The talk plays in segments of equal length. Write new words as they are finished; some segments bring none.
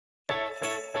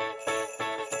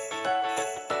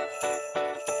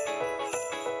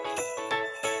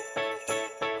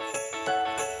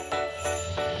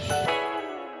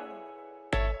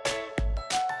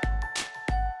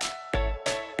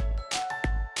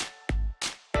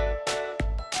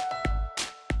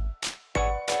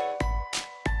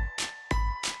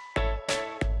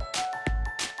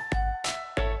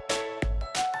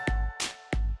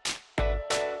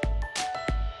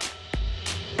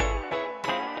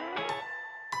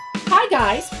Hi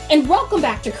guys, and welcome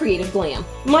back to Creative Glam.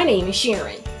 My name is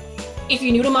Sharon. If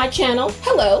you're new to my channel,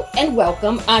 hello and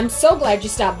welcome. I'm so glad you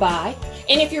stopped by.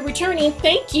 And if you're returning,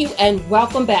 thank you and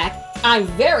welcome back. I'm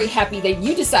very happy that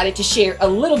you decided to share a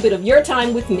little bit of your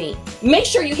time with me. Make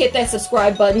sure you hit that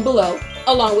subscribe button below,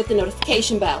 along with the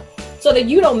notification bell, so that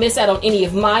you don't miss out on any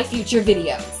of my future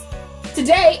videos.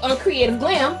 Today on Creative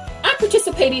Glam, I'm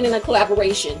participating in a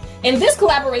collaboration, and this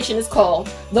collaboration is called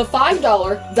the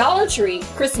 $5 Dollar Tree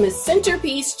Christmas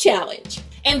Centerpiece Challenge.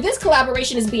 And this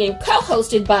collaboration is being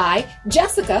co-hosted by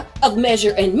Jessica of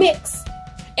Measure and Mix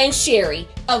and Sherry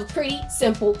of Pretty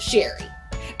Simple Sherry.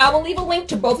 I will leave a link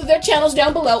to both of their channels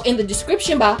down below in the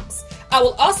description box. I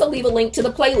will also leave a link to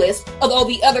the playlist of all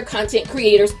the other content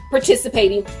creators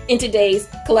participating in today's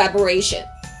collaboration.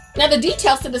 Now, the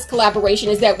details to this collaboration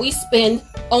is that we spend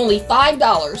only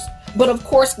 $5, but of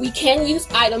course we can use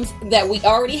items that we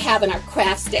already have in our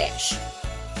craft stash.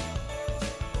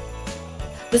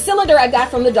 The cylinder I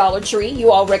got from the Dollar Tree,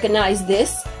 you all recognize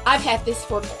this. I've had this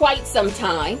for quite some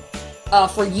time,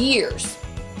 for years,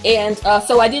 and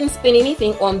so I didn't spend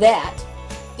anything on that.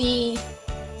 The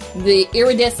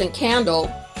iridescent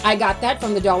candle, I got that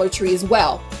from the Dollar Tree as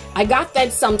well. I got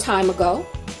that some time ago,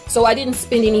 so I didn't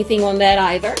spend anything on that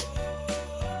either.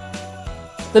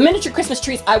 The miniature Christmas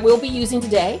trees I will be using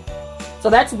today, so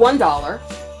that's $1.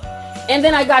 And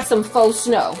then I got some faux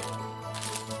snow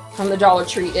from the Dollar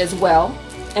Tree as well,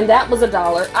 and that was $1.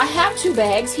 I have 2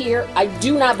 bags here. I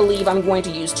do not believe I'm going to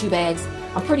use 2 bags.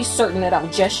 I'm pretty certain that I'll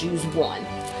just use 1.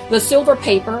 The silver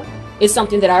paper is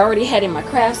something that I already had in my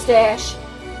craft stash,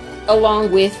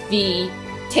 along with the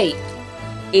tape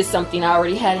is something I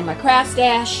already had in my craft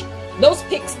stash. Those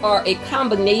picks are a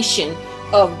combination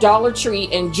of Dollar Tree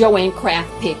and Joann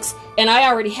craft picks, and I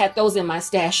already had those in my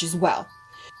stash as well.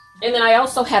 And then I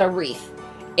also had a wreath,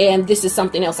 and this is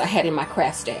something else I had in my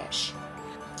craft stash.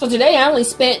 So today I only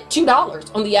spent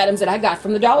 $2 on the items that I got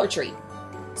from the Dollar Tree.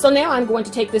 So now I'm going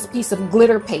to take this piece of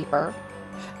glitter paper.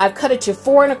 I've cut it to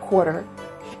 4 1/4,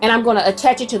 and I'm going to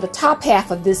attach it to the top half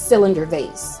of this cylinder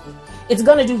vase. It's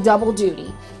going to do double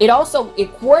duty. It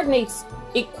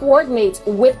coordinates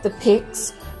with the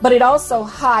picks, but it also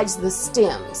hides the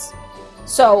stems.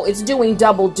 So it's doing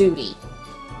double duty.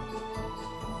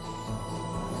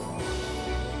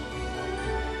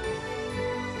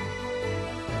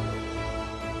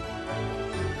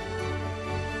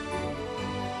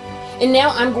 And now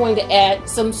I'm going to add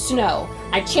some snow.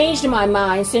 I changed my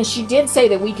mind since she did say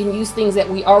that we can use things that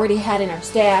we already had in our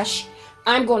stash.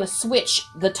 I'm going to switch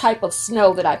the type of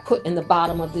snow that I put in the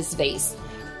bottom of this vase.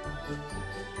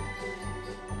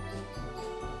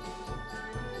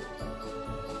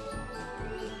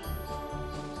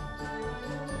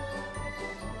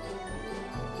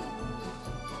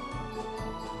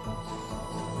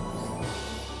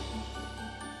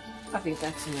 I think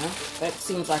that's enough. That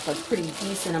seems like a pretty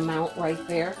decent amount right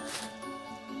there.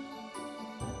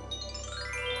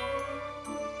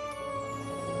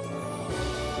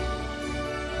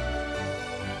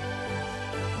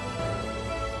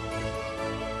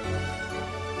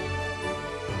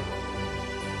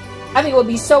 I think it would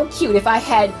be so cute if I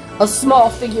had a small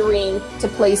figurine to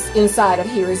place inside of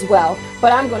here as well.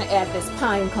 But I'm going to add this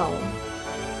pine cone.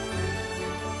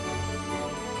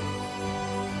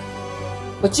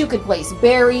 But you could place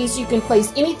berries, you can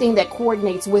place anything that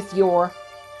coordinates with your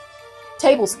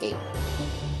tablescape.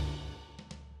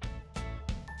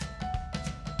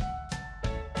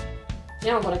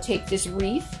 Now I'm going to take this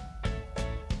wreath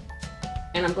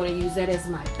and I'm going to use that as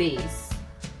my base.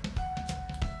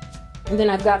 And then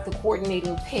I've got the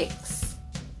coordinating picks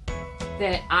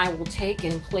that I will take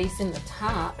and place in the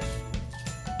top.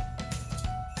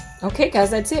 Okay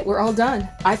guys, that's it. We're all done.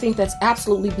 I think that's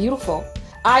absolutely beautiful.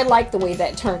 I like the way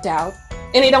that turned out,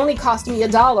 and it only cost me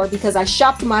 $1 because I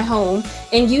shopped my home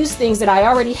and used things that I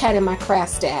already had in my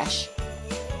craft stash.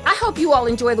 I hope you all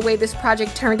enjoy the way this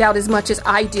project turned out as much as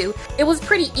I do. It was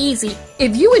pretty easy.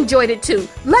 If you enjoyed it too,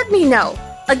 let me know.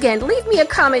 Again, leave me a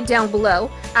comment down below.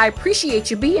 I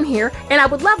appreciate you being here, and I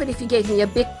would love it if you gave me a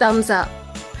big thumbs up.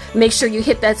 Make sure you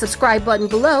hit that subscribe button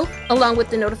below, along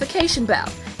with the notification bell.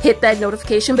 Hit that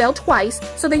notification bell twice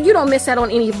so that you don't miss out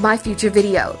on any of my future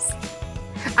videos.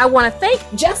 I want to thank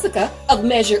Jessica of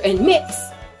Measure and Mix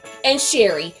and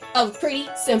Sherry of Pretty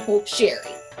Simple Sherry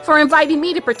for inviting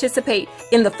me to participate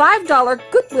in the $5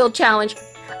 Goodwill Challenge.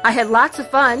 I had lots of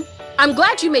fun. I'm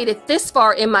glad you made it this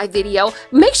far in my video.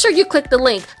 Make sure you click the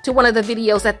link to one of the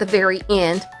videos at the very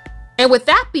end. And with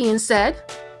that being said,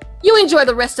 you enjoy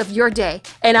the rest of your day,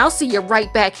 and I'll see you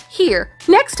right back here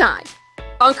next time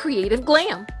on Creative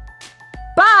Glam.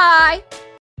 Bye!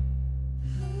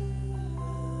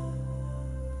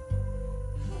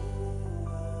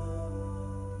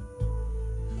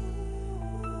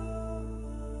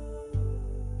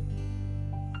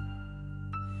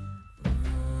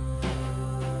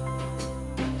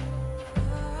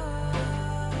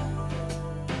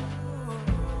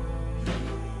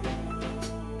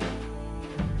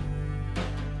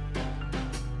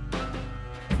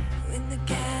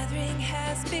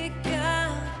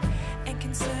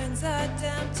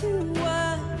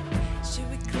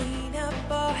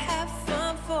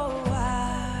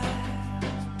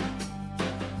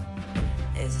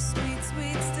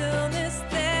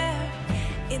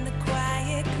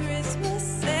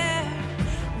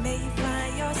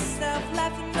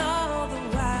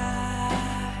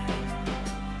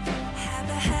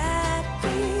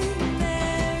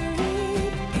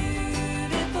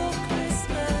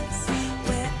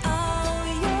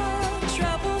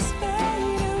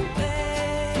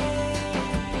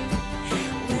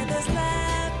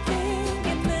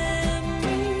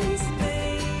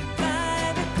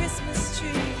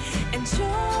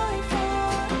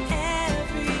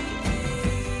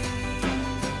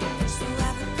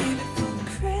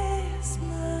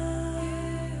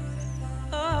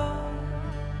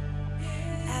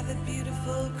 a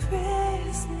beautiful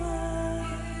Christmas.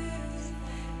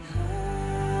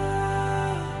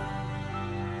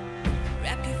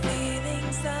 Wrap your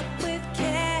feelings up with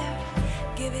care.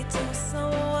 Give it to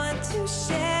someone to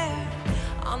share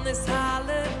on this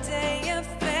holiday.